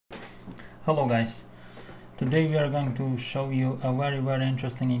Hello guys, today we are going to show you a very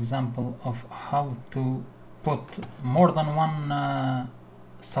interesting example of how to put more than one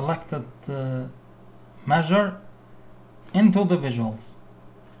selected measure into the visuals.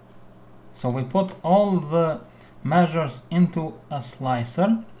 So we put all the measures into a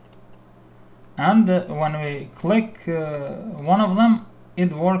slicer, and when we click one of them,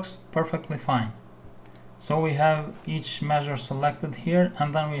 it works perfectly fine. So we have each measure selected here,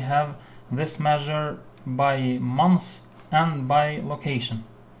 and then we have this measure by months and by location.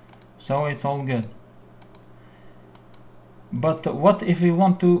 So it's all good. But what if we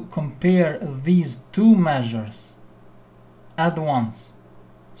want to compare these two measures at once?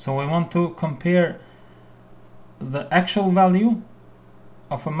 So we want to compare the actual value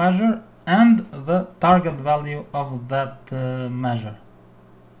of a measure and the target value of that measure.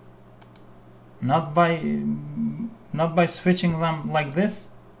 Not by switching them like this,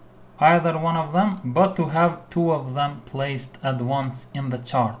 either one of them, but to have two of them placed at once in the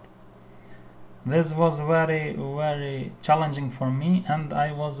chart. This was very challenging for me, and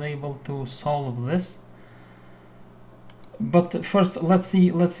I was able to solve this. But first, let's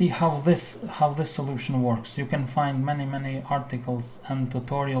see how this solution works. You can find many articles and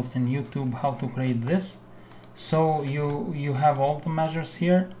tutorials in YouTube how to create this. So you have all the measures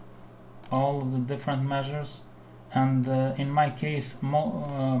here, all the different measures, and in my case all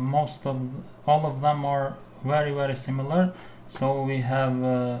of them are very similar. So we have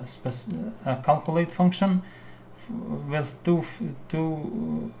a calculate function with two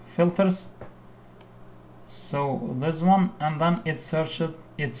filters. So this one, and then it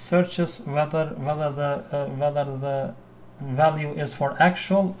searches whether the value is for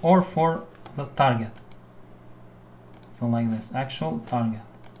actual or for the target. So like this, actual, target.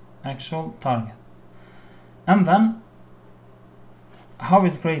 And then how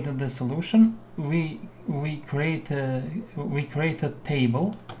is created this solution? We create a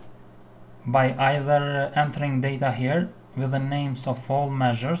table by either entering data here with the names of all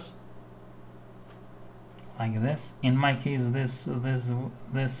measures like this. In my case, this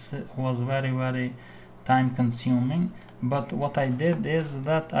was very time consuming, but what I did is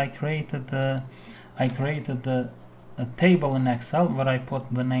that I created a table in Excel where I put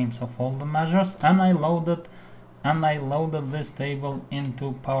the names of all the measures, and I loaded this table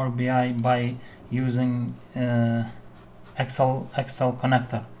into Power BI by using Excel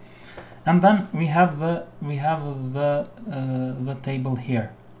connector. And then we have the table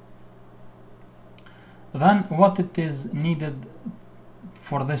here. Then what it is needed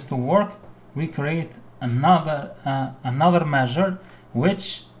for this to work, we create another measure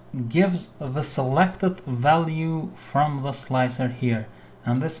which gives the selected value from the slicer here.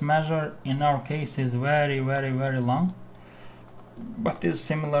 And this measure in our case is very long, but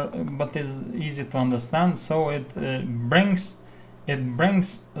is easy to understand. So it brings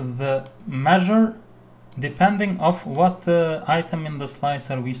the measure depending of what item in the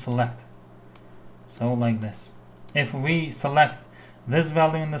slicer we select. So like this, if we select this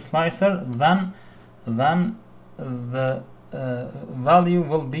value in the slicer, then the value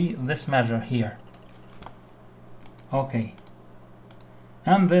will be this measure here. Okay,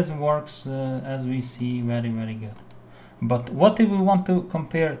 and this works as we see very good. But what if we want to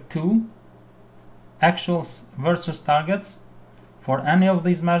compare two actuals versus targets for any of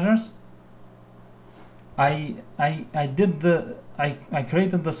these measures? I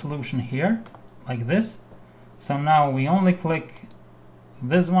created the solution here like this. So now we only click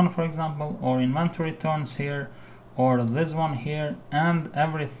this one, for example, or inventory turns here, or this one here, and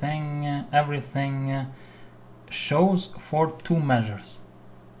everything shows for two measures,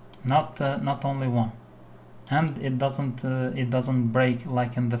 not only one, and it doesn't break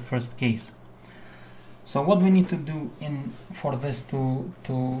like in the first case. So what we need to do for this to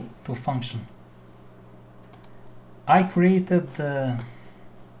function, I created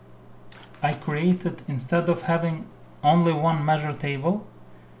instead of having only one measure table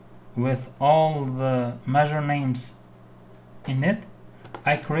with all the measure names in it,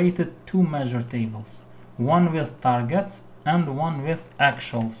 I created two measure tables, one with targets and one with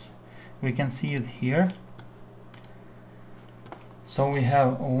actuals. We can see it here. So we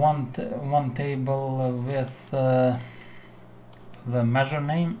have one table with the measure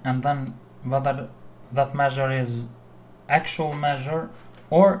name, and then whether that measure is actual measure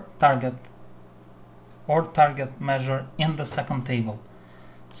or target measure in the second table.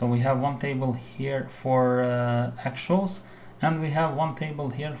 So we have one table here for actuals, and we have one table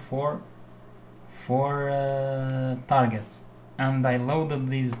here for targets. And I loaded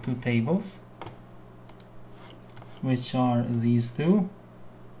these two tables, which are these two.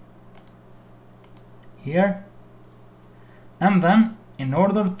 here. And then in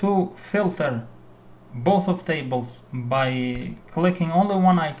order to filter both of tables by clicking only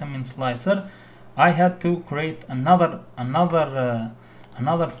one item in Slicer, I had to create another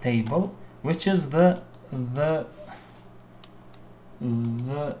table, which is the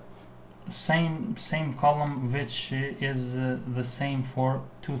same column, which is the same for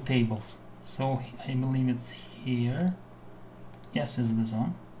two tables. So I believe it's here. Yes, it's this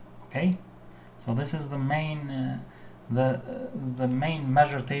one. Okay, so this is the main the main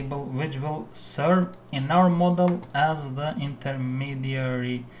measure table, which will serve in our model as the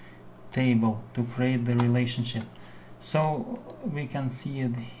intermediary table to create the relationship. So we can see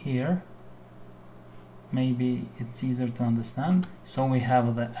it here. Maybe it's easier to understand. So we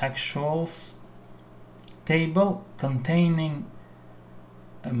have the actuals table containing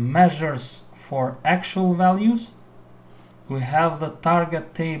measures for actual values. We have the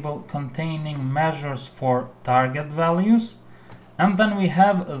target table containing measures for target values. And then we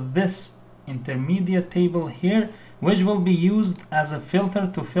have this intermediate table here, which will be used as a filter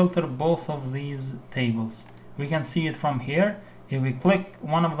to filter both of these tables. We can see it from here. If we click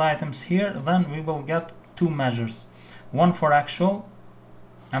one of the items here, then we will get two measures, one for actual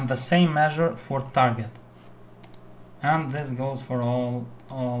and the same measure for target. And this goes for all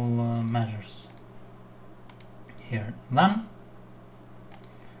measures here. Then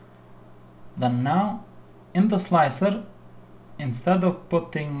now in the Slicer, instead of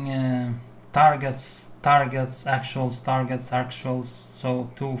putting targets, actuals,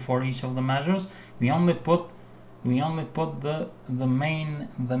 so two for each of the measures, we only put the main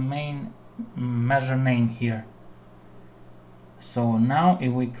measure name here. So now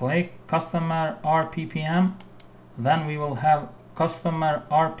if we click customer RPPM, then we will have customer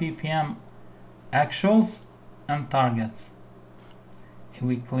RPPM actuals and targets. If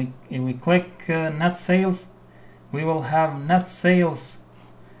we click net sales, we will have net sales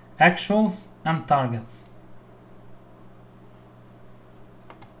actuals and targets.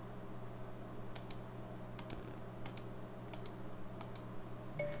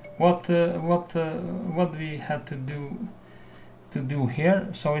 What we had to do here?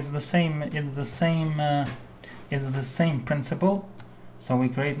 So it's the same principle. So we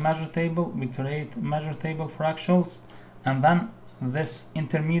create measure table, for actuals, and then this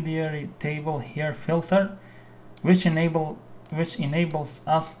intermediary table here, filter, which enables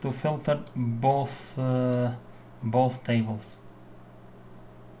us to filter both tables.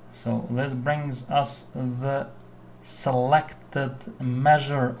 So this brings us the selected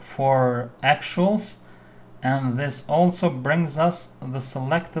measure for actuals, and this also brings us the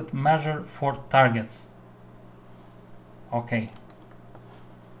selected measure for targets. Okay,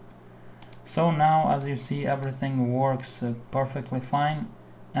 so now as you see, everything works perfectly fine,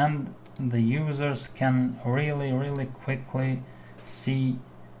 and the users can really quickly see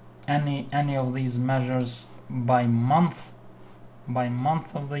any of these measures by month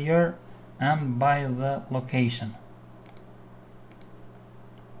of the year and by the location.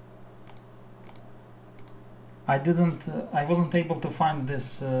 I wasn't able to find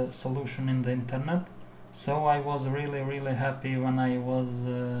this solution in the internet, so I was really happy when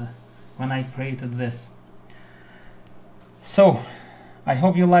I created this. So I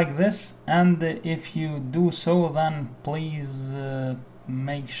hope you like this, and if you do so, then please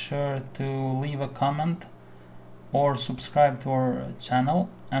make sure to leave a comment or subscribe to our channel.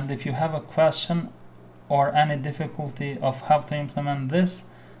 And if you have a question or any difficulty of how to implement this,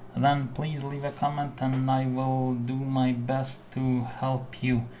 then please leave a comment and I will do my best to help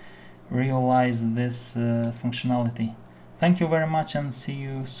you realize this functionality. Thank you very much and see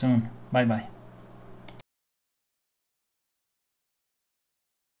you soon. Bye bye.